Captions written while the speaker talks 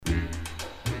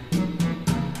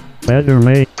Better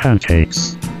Make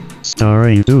Pancakes.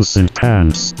 Starring Deuce and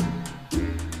Pants.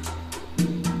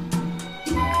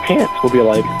 Pants will be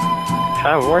like,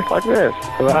 have a voice like this.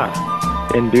 Hurrah.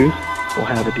 And Deuce will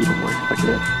have a deeper voice like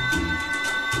this.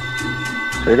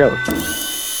 So here goes.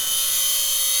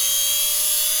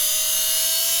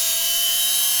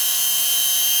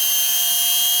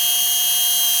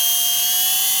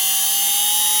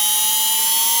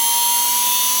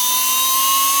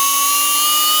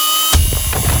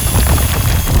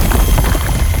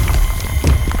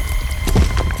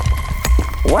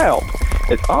 Well,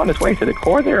 it's on its way to the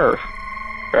core of the earth.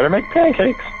 Better make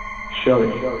pancakes.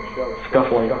 Shoving,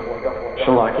 scuffling,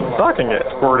 shellacking, socking it,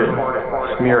 squirting,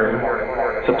 smearing,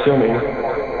 subsuming,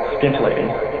 scintillating.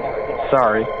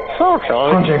 Sorry. So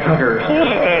punching huggers.